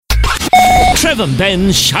Trev and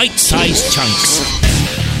Ben's shite-sized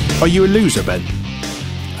chunks. Are you a loser, Ben?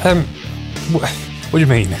 What do you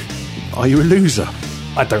mean? Are you a loser?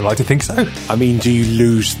 I don't like to think so. I mean, do you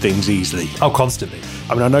lose things easily? Oh, constantly.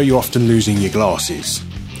 I mean, I know you're often losing your glasses.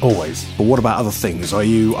 Always. But what about other things? Are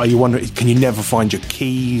you wondering, can you never find your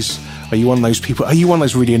keys? Are you one of those people? Are you one of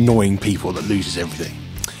those really annoying people that loses everything?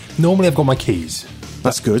 Normally I've got my keys.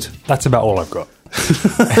 That's good. That's about all I've got.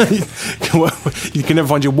 You can never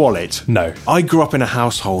find your wallet? No. I grew up in a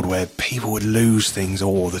household where people would lose things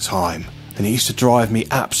all the time. And it used to drive me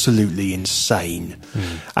absolutely insane.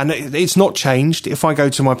 And it's not changed. If I go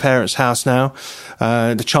to my parents' house now,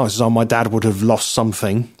 the chances are my dad would have lost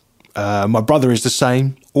something. My brother is the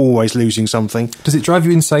same, always losing something. Does it drive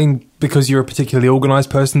you insane because you're a particularly organised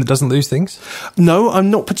person that doesn't lose things? No,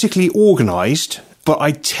 I'm not particularly organised, but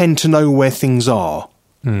I tend to know where things are.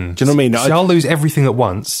 Do you know what I mean? See, I'll lose everything at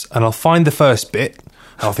once, and I'll find the first bit,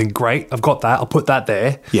 and I'll think, great, I've got that, I'll put that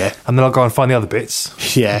there. Yeah. And then I'll go and find the other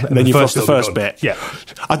bits. Yeah, and then you've lost the first bit. Yeah.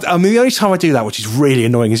 I mean, the only time I do that, which is really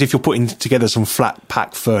annoying, is if you're putting together some flat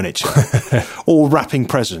pack furniture or wrapping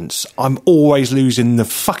presents. I'm always losing the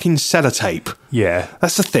fucking sellotape. Yeah.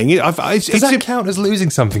 That's the thing. Does that count as losing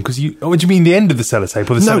something? Because what do you mean, the end of the sellotape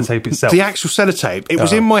or the sellotape itself? The actual sellotape. It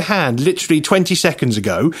was in my hand literally 20 seconds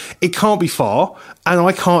ago. It can't be far, and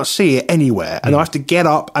I can't see it anywhere. And I have to get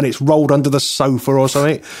up, and it's rolled under the sofa or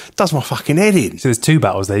something. It does my fucking head in. So there's two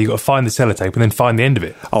battles there. You've got to find the sellotape and then find the end of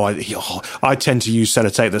it. I tend to use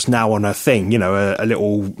sellotape that's now on a thing, a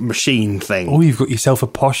little machine thing. Oh, you've got yourself a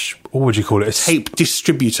posh, what would you call it? A tape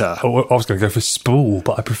distributor. Oh, I was going to go for spool,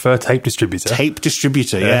 but I prefer tape distributor. Tape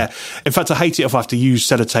distributor, yeah. In fact, I hate it if I have to use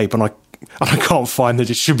sellotape and I can't find the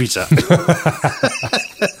distributor.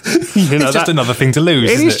 It's just another thing to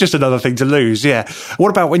lose. It is just another thing to lose, yeah. What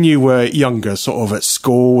about when you were younger, sort of at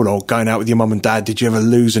school or going out with your mum and dad? Did you ever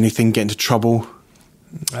lose anything, get into trouble?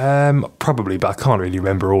 Probably, but I can't really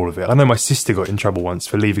remember all of it. I know my sister got in trouble once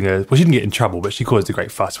for leaving her. Well, she didn't get in trouble, but she caused a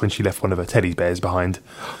great fuss when she left one of her teddy bears behind.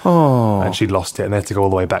 Oh. And she lost it, and they had to go all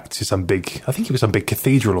the way back to some big, I think it was some big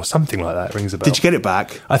cathedral or something like that. It rings a bell. Did you get it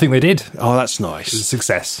back? I think they did. Oh, that's nice. It was a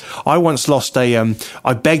success. I once lost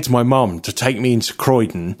I begged my mum to take me into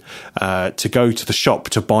Croydon to go to the shop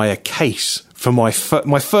to buy a case for my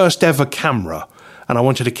first ever camera, and I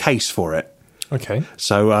wanted a case for it. Okay.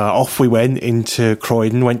 So off we went into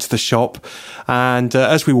Croydon, went to the shop, and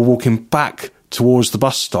as we were walking back towards the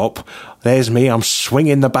bus stop, there's me, I'm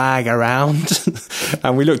swinging the bag around,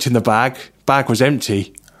 and we looked in the bag was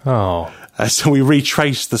empty. Oh. So we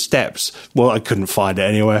retraced the steps. Well, I couldn't find it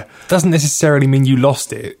anywhere. Doesn't necessarily mean you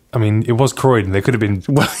lost it. I mean, it was Croydon. There could have been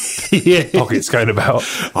pockets going about.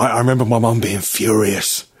 I remember my mum being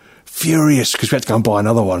furious because we had to go and buy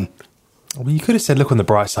another one. Well, you could have said, look on the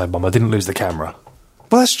bright side, Mum, I didn't lose the camera.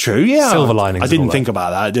 Well, that's true, yeah. Silver linings. I didn't think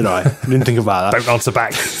about that, did I? I didn't think about that. Don't answer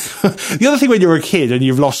back. The other thing when you're a kid and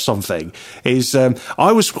you've lost something is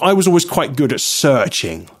I was always quite good at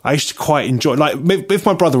searching. I used to quite enjoy, like, if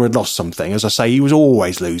my brother had lost something, as I say, he was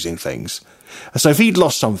always losing things. So if he'd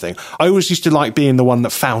lost something, I always used to like being the one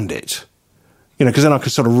that found it. Because then I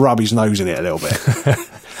could sort of rub his nose in it a little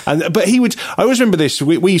bit. But he would, I always remember this,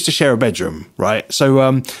 we used to share a bedroom, right?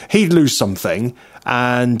 So he'd lose something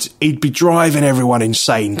and he'd be driving everyone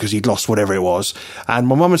insane because he'd lost whatever it was. And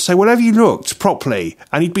my mum would say, well, have you looked properly?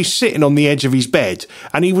 And he'd be sitting on the edge of his bed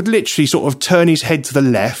and he would literally sort of turn his head to the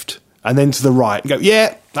left and then to the right and go,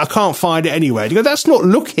 yeah, I can't find it anywhere. You go, that's not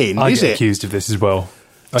looking, is it? I get accused of this as well.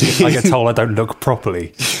 I get told I don't look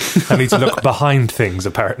properly. I need to look behind things,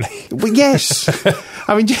 apparently. Well, yes.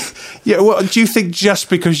 I mean, well, do you think just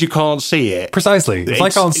because you can't see it? Precisely. If I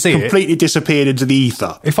can't see it, completely disappeared into the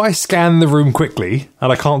ether. If I scan the room quickly and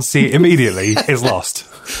I can't see it immediately, it's lost.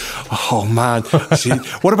 Oh, man. See,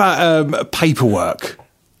 what about paperwork?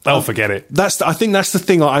 Oh, forget it. I think that's the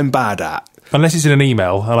thing I'm bad at. Unless it's in an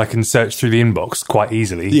email and I can search through the inbox quite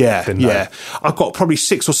easily. Yeah, then no. Yeah. I've got probably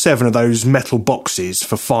 6 or 7 of those metal boxes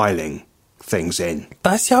for filing things in.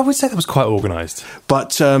 I would say that was quite organised. But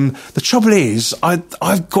the trouble is,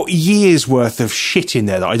 I've got years' worth of shit in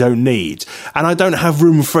there that I don't need, and I don't have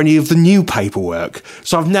room for any of the new paperwork.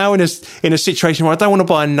 So I'm now in a situation where I don't want to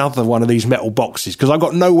buy another one of these metal boxes because I've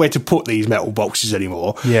got nowhere to put these metal boxes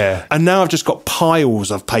anymore. Yeah. And now I've just got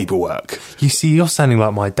piles of paperwork. You see, you're sounding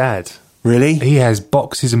like my dad. Really? He has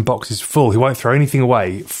boxes and boxes full. He won't throw anything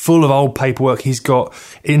away. Full of old paperwork. He's got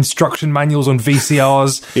instruction manuals on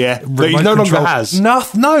VCRs. Yeah, that he remote no longer control. has. No,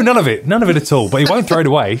 none of it. None of it at all. But he won't throw it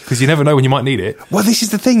away because you never know when you might need it. Well, this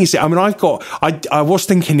is the thing, is it? I mean, I was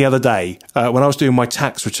thinking the other day, when I was doing my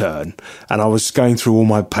tax return and I was going through all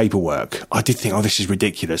my paperwork, I did think, oh, this is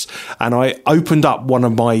ridiculous. And I opened up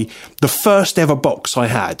the first ever box I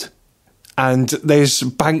had. And there's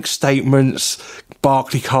bank statements,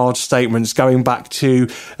 Barclaycard statements going back to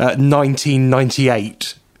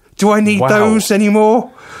 1998. Do I need those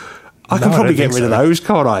anymore? I can probably get rid of those,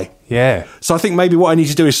 can't I? Yeah. So I think maybe what I need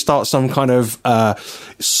to do is start some kind of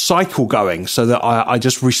cycle going so that I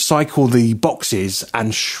just recycle the boxes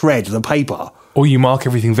and shred the paper. Or you mark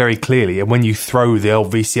everything very clearly, and when you throw the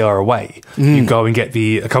old VCR away, you go and get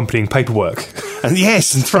the accompanying paperwork. And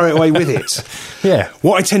and throw it away with it. Yeah.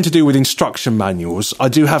 What I tend to do with instruction manuals, I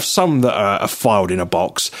do have some that are filed in a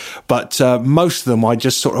box, but most of them I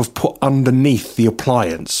just sort of put underneath the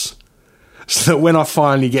appliance. So that when I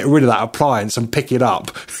finally get rid of that appliance and pick it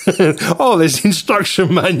up, oh, there's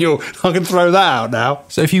instruction manual. I can throw that out now.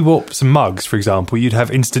 So if you bought some mugs, for example, you'd have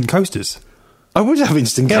instant coasters. I would have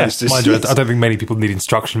instant coasters. Mind you, I don't think many people need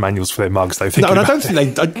instruction manuals for their mugs, though. No, and I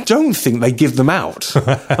don't think they give them out.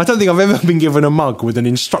 I don't think I've ever been given a mug with an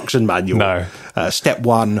instruction manual. No. Step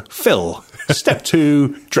 1, fill. Step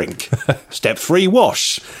 2, drink. Step 3,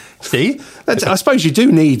 wash. See? I suppose you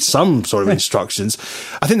do need some sort of instructions.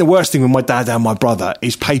 I think the worst thing with my dad and my brother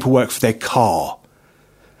is paperwork for their car.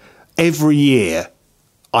 Every year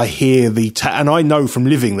I hear and I know from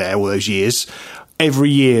living there all those years,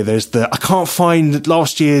 every year there's I can't find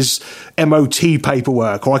last year's MOT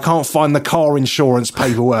paperwork, or I can't find the car insurance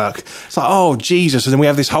paperwork. It's like, oh, Jesus. And then we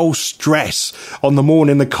have this whole stress on the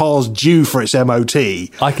morning the car's due for its MOT.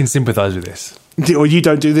 I can sympathise with this. Or you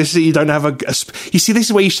don't do this, you don't have you see, this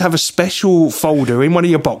is where you should have a special folder in one of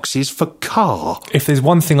your boxes for car. If there's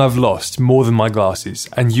one thing I've lost more than my glasses,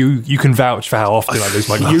 and you can vouch for how often I lose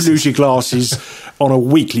my glasses. You lose your glasses on a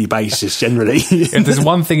weekly basis, generally. If there's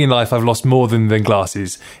one thing in life I've lost more than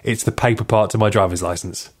glasses, it's the paper parts of my driver's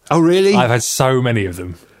licence. Oh, really? I've had so many of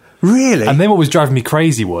them. Really? And then what was driving me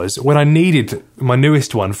crazy was when I needed my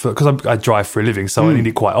newest one, because I drive for a living, so I need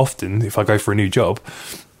it quite often if I go for a new job.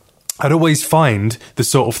 I'd always find the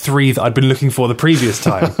sort of 3 that I'd been looking for the previous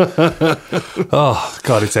time. Oh,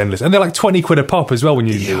 God, it's endless. And they're like 20 quid a pop as well when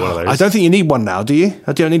you do one of those. I don't think you need one now, do you?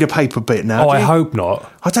 I don't need a paper bit now. Oh, I hope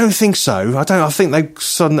not. I don't think so. I think they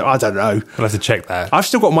suddenly, I don't know. I'll have to check that. I've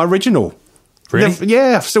still got my original. Really?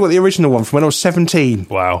 Yeah, I've still got the original one from when I was 17.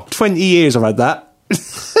 Wow. 20 years I've had that.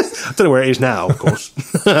 I don't know where it is now, of course.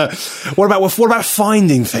 What about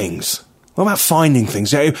finding things? What about finding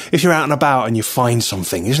things? If you're out and about and you find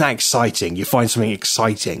something, isn't that exciting? You find something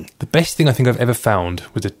exciting. The best thing I think I've ever found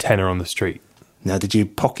was a tenner on the street. Now, did you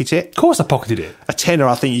pocket it? Of course I pocketed it. A tenner,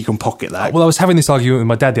 I think you can pocket that. Well, I was having this argument with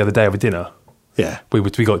my dad the other day over dinner. Yeah. We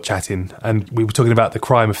got chatting, and we were talking about the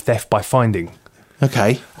crime of theft by finding.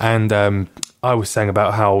 Okay. And I was saying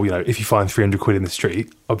about how, if you find 300 quid in the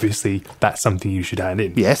street, obviously that's something you should hand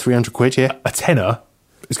in. Yeah, 300 quid, yeah. A tenner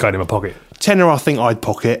is going in my pocket. Tenner, I think I'd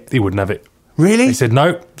pocket. He wouldn't have it. Really? He said,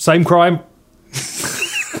 no, same crime.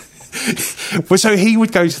 Well, so he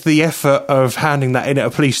would go to the effort of handing that in at a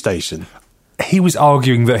police station? He was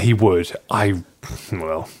arguing that he would. I'd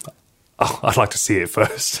like to see it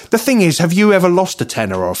first. The thing is, have you ever lost a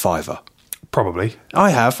tenner or a fiver? Probably. I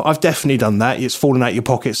have. I've definitely done that. It's fallen out your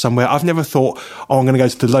pocket somewhere. I've never thought, I'm going to go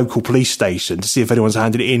to the local police station to see if anyone's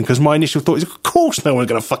handed it in, because my initial thought is, of course no one's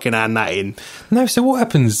going to fucking hand that in. No, so what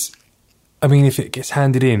happens, if it gets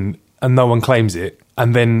handed in and no one claims it,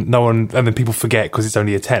 and then people forget because it's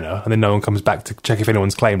only a tenner, and then no one comes back to check if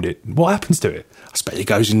anyone's claimed it, what happens to it? I suppose it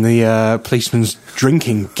goes in the policeman's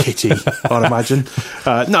drinking kitty, I'd imagine.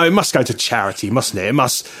 No, it must go to charity, mustn't it? It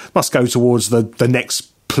must go towards the next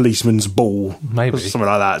policeman's ball. Maybe. Something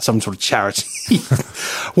like that, some sort of charity.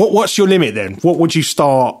 What's your limit then? What would you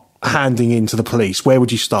start handing in to the police? Where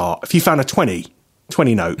would you start? If you found a 20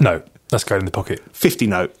 note? No, that's going in the pocket. 50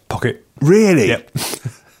 note? Pocket. Really? Yep.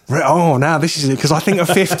 Oh, now this is it, because I think a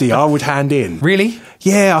 50 I would hand in. Really?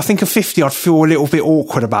 Yeah, I think a 50 I'd feel a little bit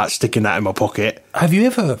awkward about sticking that in my pocket. Have you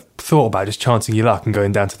ever thought about just chancing your luck and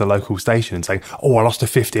going down to the local station and saying, oh, I lost a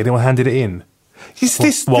 50, anyone handed it in?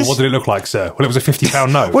 What did it look like, sir? Well, it was a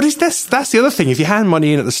 £50 note. What is this? That's the other thing. If you hand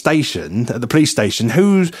money in at the station, at the police station,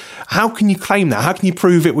 how can you claim that? How can you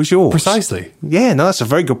prove it was yours? Precisely. Yeah, no, that's a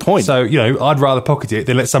very good point. So, I'd rather pocket it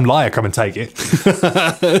than let some liar come and take it.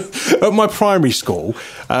 At my primary school,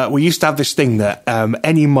 we used to have this thing that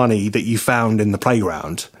any money that you found in the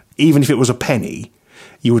playground, even if it was a penny,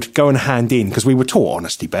 you would go and hand in, because we were taught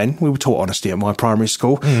honesty, Ben. We were taught honesty at my primary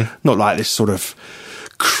school. Not like this sort of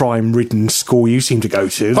crime-ridden school you seem to go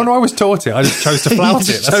to. Oh, no, I was taught it. I just chose to flout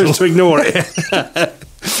You it. just chose to ignore it.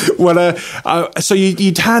 Well, so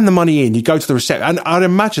you'd hand the money in, you'd go to the reception, and I'd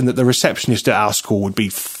imagine that the receptionist at our school would be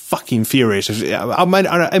fucking furious.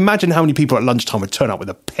 I imagine how many people at lunchtime would turn up with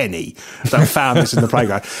a penny that found this in the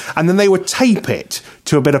playground, and then they would tape it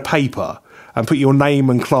to a bit of paper and put your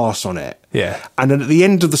name and class on it. Yeah. And then at the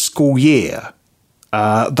end of the school year,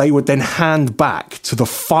 they would then hand back to the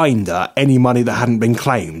finder any money that hadn't been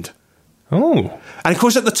claimed. Oh. And of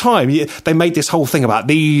course, at the time, they made this whole thing about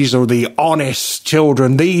these are the honest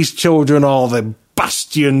children. These children are the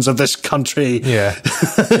bastions of this country. Yeah.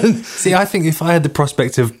 See, I think if I had the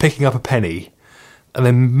prospect of picking up a penny and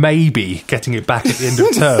then maybe getting it back at the end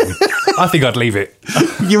of term, I think I'd leave it.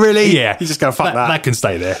 You really? Yeah. You just go, fuck that. That can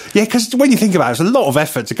stay there. Yeah, because when you think about it, it's a lot of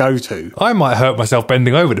effort to go to. I might hurt myself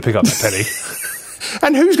bending over to pick up that penny.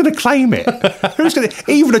 And who's going to claim it? Who's going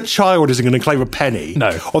to? Even a child isn't going to claim a penny.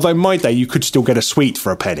 No. Although in my day, you could still get a sweet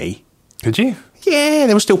for a penny. Could you? Yeah,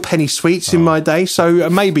 there were still penny sweets in my day, so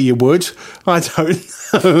maybe you would. I don't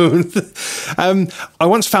know. I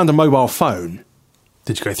once found a mobile phone.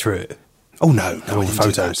 Did you go through it? Oh, no. No, All I the didn't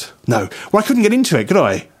do photos? that. No. Well, I couldn't get into it, could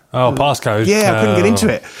I? Oh, passcode. Yeah, I couldn't get into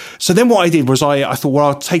it. So then what I did was I thought, well,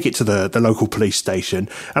 I'll take it to the local police station.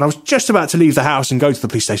 And I was just about to leave the house and go to the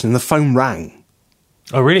police station, and the phone rang.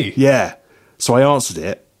 Oh, really? Yeah. So I answered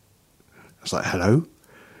it. I was like, hello?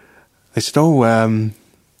 They said, oh,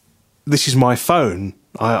 this is my phone.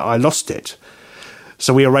 I lost it.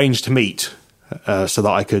 So we arranged to meet so that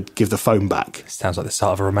I could give the phone back. Sounds like the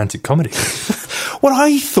start of a romantic comedy. Well,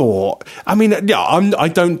 I thought, I mean, yeah, I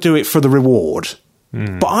don't do it for the reward,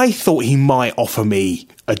 but I thought he might offer me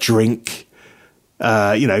a drink.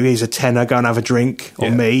 Here's a tenner, go and have a drink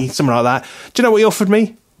on me, something like that. Do you know what he offered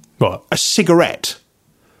me? What? A cigarette.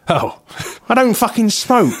 Oh. I don't fucking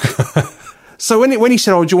smoke. So when he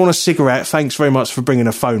said, oh, do you want a cigarette? Thanks very much for bringing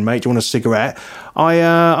a phone, mate. Do you want a cigarette?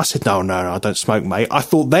 I said, no, I don't smoke, mate. I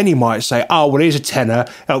thought then he might say, oh, well, here's a tenner.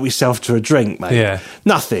 Help yourself to a drink, mate. Yeah.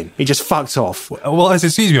 Nothing. He just fucked off. Well, I said,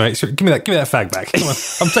 excuse me, mate. Give me that fag back. Come on.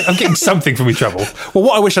 I'm getting something from my trouble. Well,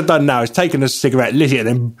 what I wish I'd done now is taken a cigarette, lit it, and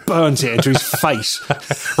then burnt it into his face.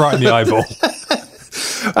 Right in the eyeball.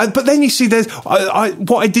 But then you see,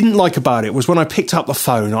 what I didn't like about it was when I picked up the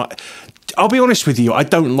phone, I'll be honest with you, I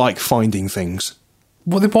don't like finding things.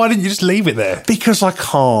 Well, then why didn't you just leave it there? Because I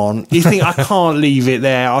can't. You think I can't leave it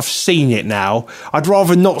there? I've seen it now. I'd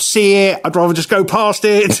rather not see it. I'd rather just go past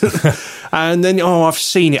it. And then, I've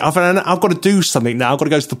seen it. I've got to do something now. I've got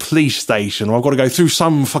to go to the police station, or I've got to go through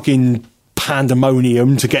some fucking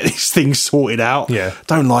pandemonium to get this thing sorted out. Yeah.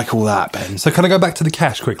 Don't like all that, Ben. So can I go back to the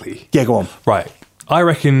cash quickly? Yeah, go on. Right. I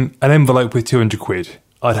reckon an envelope with 200 quid,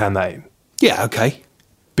 I'd hand that in. Yeah, okay.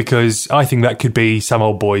 Because I think that could be some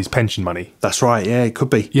old boy's pension money. That's right, yeah, it could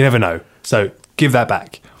be. You never know. So give that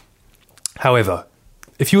back. However,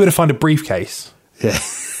 if you were to find a briefcase,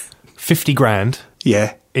 50 grand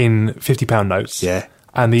Yeah. in £50 notes, Yeah.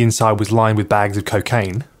 and the inside was lined with bags of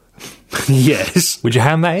cocaine, Yes. would you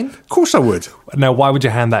hand that in? Of course I would. Now, why would you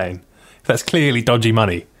hand that in? If that's clearly dodgy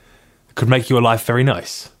money. It could make your life very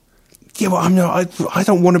nice. Yeah, well, I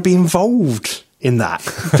don't want to be involved in that,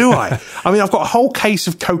 do I? I mean, I've got a whole case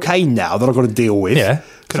of cocaine now that I've got to deal with. Yeah.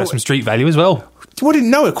 Could have some street value as well. Well, I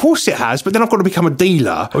didn't know. Of course it has, but then I've got to become a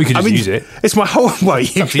dealer. Or you could just use it. It's my whole... Well,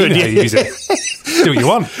 you Up to you could how you use it. Do what you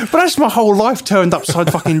want. But that's my whole life turned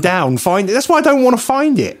upside fucking down. That's why I don't want to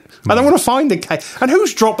find it. I don't want to find the case. And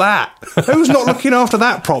who's dropped that? Who's not looking after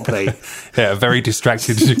that properly? Yeah, a very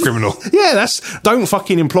distracted criminal. Yeah, don't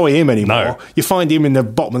fucking employ him anymore. No. You find him in the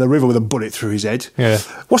bottom of the river with a bullet through his head. Yeah.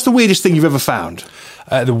 What's the weirdest thing you've ever found?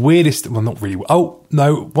 The weirdest, well, not really. Oh,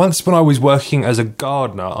 no. Once when I was working as a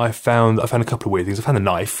gardener, I found a couple of weird things. I found a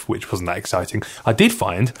knife, which wasn't that exciting. I did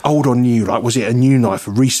find... Old or new? Like, was it a new knife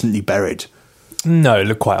recently buried? No, it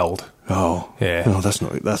looked quite old. Oh. Yeah. Oh, that's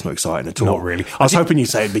not exciting at all. Not really. I was hoping you'd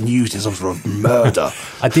say it'd been used in some sort of murder.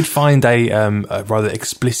 I did find a rather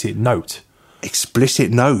explicit note.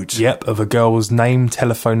 Explicit note? Yep, of a girl's name,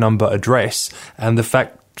 telephone number, address, and the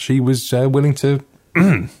fact she was willing to,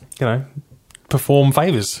 perform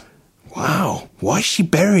favours. Wow. Why is she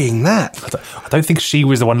burying that? I don't think she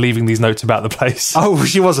was the one leaving these notes about the place. Oh,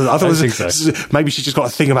 she wasn't. I thought think so. Maybe she's just got a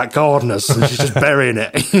thing about gardeners and she's just burying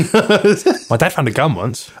it. My dad found a gun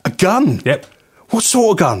once. A gun? Yep. What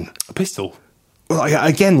sort of gun? A pistol.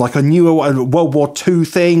 Like a newer World War II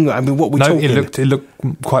thing? I mean, what are we talking? It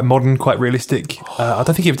looked quite modern, quite realistic. I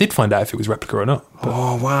don't think he ever did find out if it was replica or not.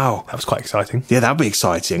 Oh, wow. That was quite exciting. Yeah, that'd be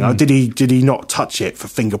exciting. Did he not touch it for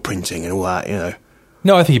fingerprinting and all that,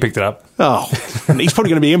 No, I think he picked it up. Oh, he's probably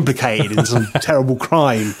going to be implicated in some terrible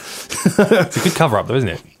crime. It's a good cover-up, though, isn't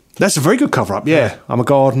it? That's a very good cover-up, yeah. I'm a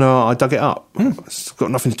gardener, I dug it up. It's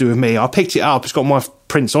got nothing to do with me. I picked it up, it's got my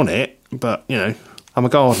prints on it, but, I'm a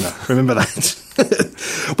gardener. Remember that.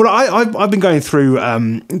 But I've been going through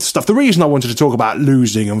stuff. The reason I wanted to talk about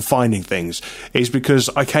losing and finding things is because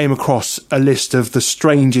I came across a list of the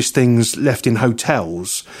strangest things left in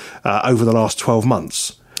hotels over the last 12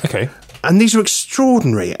 months. Okay. And these are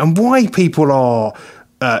extraordinary. And why people are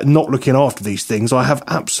not looking after these things, I have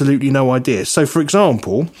absolutely no idea. So, for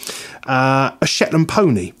example, a Shetland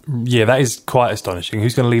pony. Yeah, that is quite astonishing.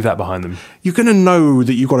 Who's going to leave that behind them? You're going to know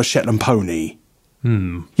that you've got a Shetland pony.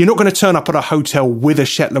 You're not going to turn up at a hotel with a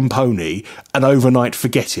Shetland pony and overnight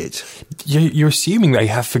forget it. You're assuming they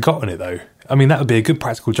have forgotten it, though. I mean, that would be a good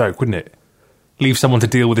practical joke, wouldn't it? Leave someone to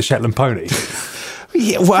deal with a Shetland pony.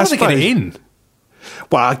 Yeah, well, How do they get it in?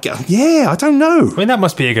 Well, I don't know. I mean, that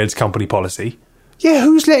must be against company policy. Yeah,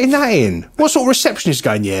 who's letting that in? What sort of receptionist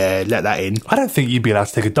going, yeah, let that in? I don't think you'd be allowed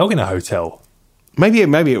to take a dog in a hotel. Maybe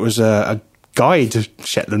it was a guide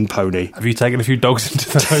Shetland pony. Have you taken a few dogs into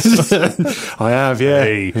the hotel? I have, yeah.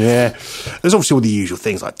 Hey. Yeah. There's obviously all the usual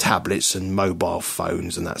things like tablets and mobile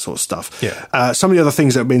phones and that sort of stuff. Yeah. Some of the other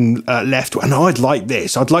things that have been left, and I'd like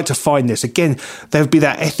this. I'd like to find this. Again, there would be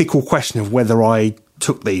that ethical question of whether I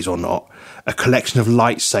took these or not. A collection of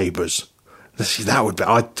lightsabers. That would be...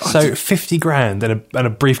 So 50 grand and a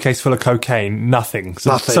briefcase full of cocaine, nothing.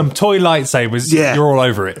 Nothing. Some toy lightsabers, Yeah. You're all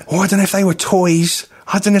over it. Oh, I don't know if they were toys.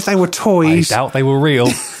 I doubt they were real.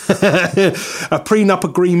 A prenup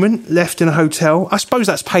agreement left in a hotel. I suppose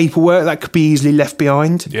that's paperwork that could be easily left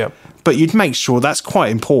behind. Yep. But you'd make sure that's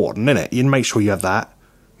quite important, isn't it? You'd make sure you have that.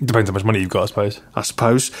 Depends how much money you've got, I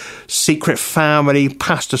suppose. Secret family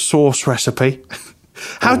pasta sauce recipe.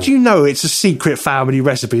 How do you know it's a secret family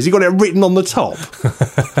recipe? Has he got it written on the top?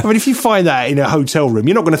 I mean, if you find that in a hotel room,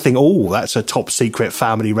 you're not going to think, oh, that's a top secret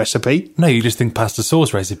family recipe. No, you just think pasta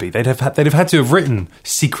sauce recipe. They'd have had to have written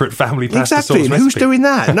secret family pasta sauce recipe. Exactly, and who's doing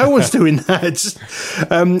that? No one's doing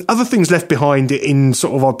that. Other things left behind in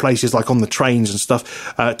sort of odd places, like on the trains and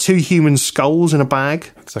stuff. 2 human skulls in a bag.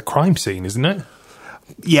 It's a crime scene, isn't it?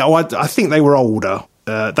 Yeah, well, I think they were older.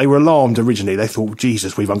 They were alarmed originally. They thought,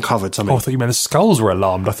 Jesus, we've uncovered something. Oh, I thought you meant the skulls were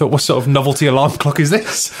alarmed. I thought, what sort of novelty alarm clock is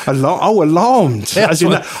this? Alarmed. Yeah, As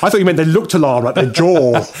in I thought you meant they looked alarmed, like their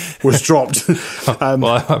jaw was dropped. Well,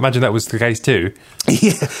 I imagine that was the case too.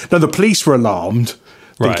 Yeah. No, the police were alarmed,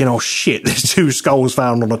 thinking, Right. oh shit, there's 2 skulls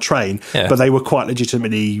found on a train. Yeah. But they were quite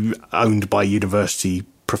legitimately owned by a university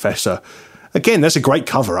professor. Again, that's a great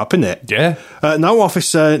cover-up, isn't it? Yeah. No,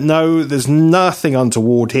 officer, no, there's nothing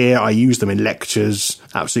untoward here. I use them in lectures.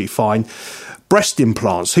 Absolutely fine. Breast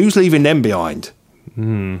implants, who's leaving them behind?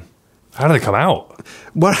 How do they come out?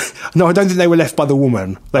 Well, no, I don't think they were left by the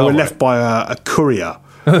woman. They were right. left by a courier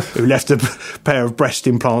who left a pair of breast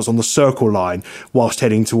implants on the Circle Line whilst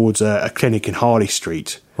heading towards a clinic in Harley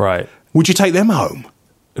Street. Right. Would you take them home?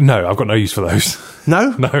 No, I've got no use for those.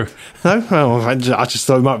 No? No. No? Well, I just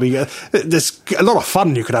thought it might be... there's a lot of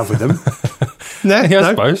fun you could have with them. No, Yeah, I no?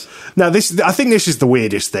 suppose. Now, I think this is the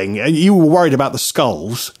weirdest thing. You were worried about the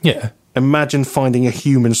skulls. Yeah. Imagine finding a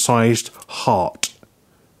human-sized heart.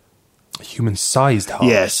 A human-sized heart.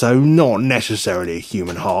 Yeah, so not necessarily a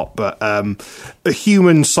human heart, but a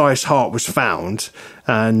human-sized heart was found,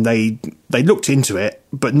 and they looked into it,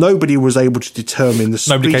 but nobody was able to determine the species.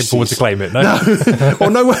 Nobody came forward to claim it, no?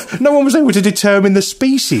 Or no one was able to determine the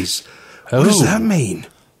species. What does Oh. that mean?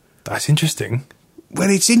 That's interesting. Well,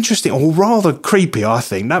 it's interesting, or rather creepy, I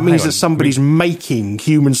think. That means Hang on. that somebody's making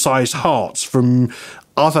human-sized hearts from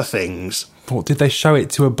other things. What, did they show it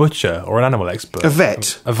to a butcher or an animal expert? A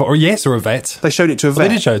vet. Yes, or a vet. They showed it to a vet.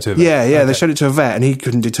 They did show it to a vet? Yeah, Okay. they showed it to a vet, and he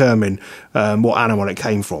couldn't determine what animal it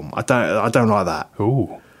came from. I don't like that.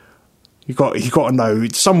 Ooh. You got to know.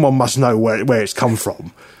 Someone must know where it's come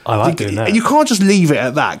from. I like doing that. And you can't just leave it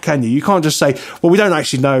at that, can you? You can't just say, "Well, we don't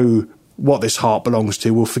actually know what this heart belongs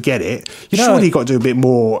to. We'll forget it." Surely you've got to do a bit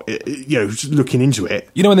more, looking into it.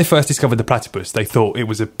 You know, when they first discovered the platypus, they thought it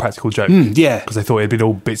was a practical joke. Yeah. Because they thought it had been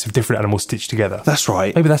all bits of different animals stitched together. That's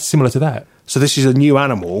right. Maybe that's similar to that. So this is a new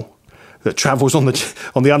animal that travels on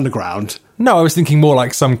the underground. No, I was thinking more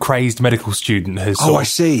like some crazy medical student has Oh, I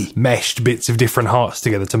see. meshed bits of different hearts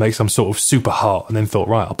together to make some sort of super heart and then thought,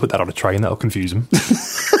 right, I'll put that on a train, that'll confuse them.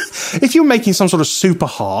 If you're making some sort of super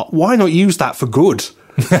heart, why not use that for good?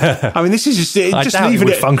 I mean, this is just I just doubt it leaving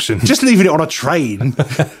would function. Just leaving it on a train.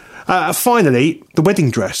 Finally, the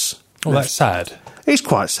wedding dress. Oh, that's sad. It's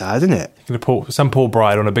quite sad, isn't it? Some poor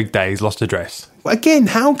bride on a big day has lost her dress. Again,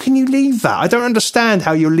 how can you leave that? I don't understand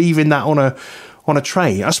how you're leaving that on a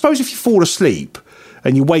train. I suppose if you fall asleep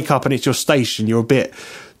and you wake up and it's your station, you're a bit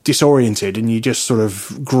disoriented and you just sort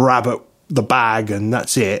of grab at the bag and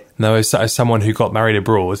that's it. No, as someone who got married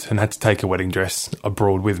abroad and had to take a wedding dress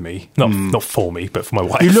abroad with me, not for me, but for my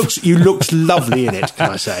wife. You looked lovely in it,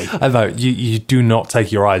 can I say? I know, you do not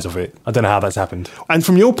take your eyes off it. I don't know how that's happened. And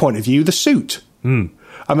from your point of view, the suit. I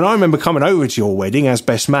mean, I remember coming over to your wedding as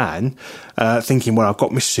best man, thinking, well, I've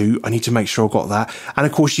got my suit, I need to make sure I've got that. And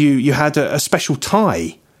of course, you had a special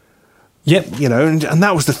tie. Yep. You know, and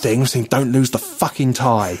that was the thing. I was thinking, don't lose the fucking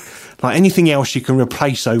tie. Like anything else you can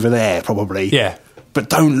replace over there, probably. Yeah. But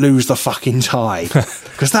don't lose the fucking tie.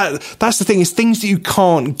 Because that's the thing, is things that you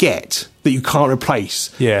can't get, that you can't replace.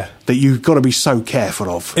 Yeah. That you've got to be so careful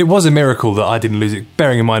of. It was a miracle that I didn't lose it.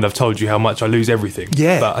 Bearing in mind, I've told you how much I lose everything.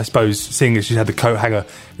 Yeah. But I suppose, seeing as she had the coat hanger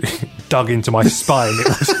dug into my spine,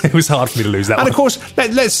 it was hard for me to lose that And one. of course,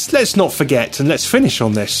 let's not forget, and let's finish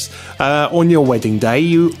on this. On your wedding day,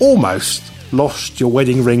 you almost lost your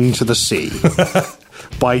wedding ring to the sea.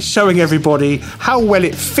 By showing everybody how well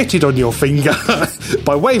it fitted on your finger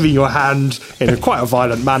by waving your hand in quite a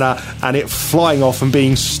violent manner and it flying off and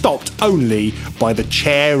being stopped only by the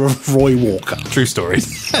chair of Roy Walker. True story.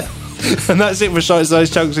 And that's it for Shite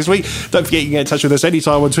Size Chunks this week. Don't forget you can get in touch with us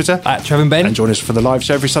anytime on Twitter At Trev and Ben. and join us for the live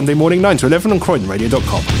show every Sunday morning 9 to 11 on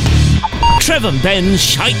CroydonRadio.com. Trev and Ben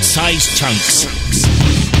Shite Size Chunks.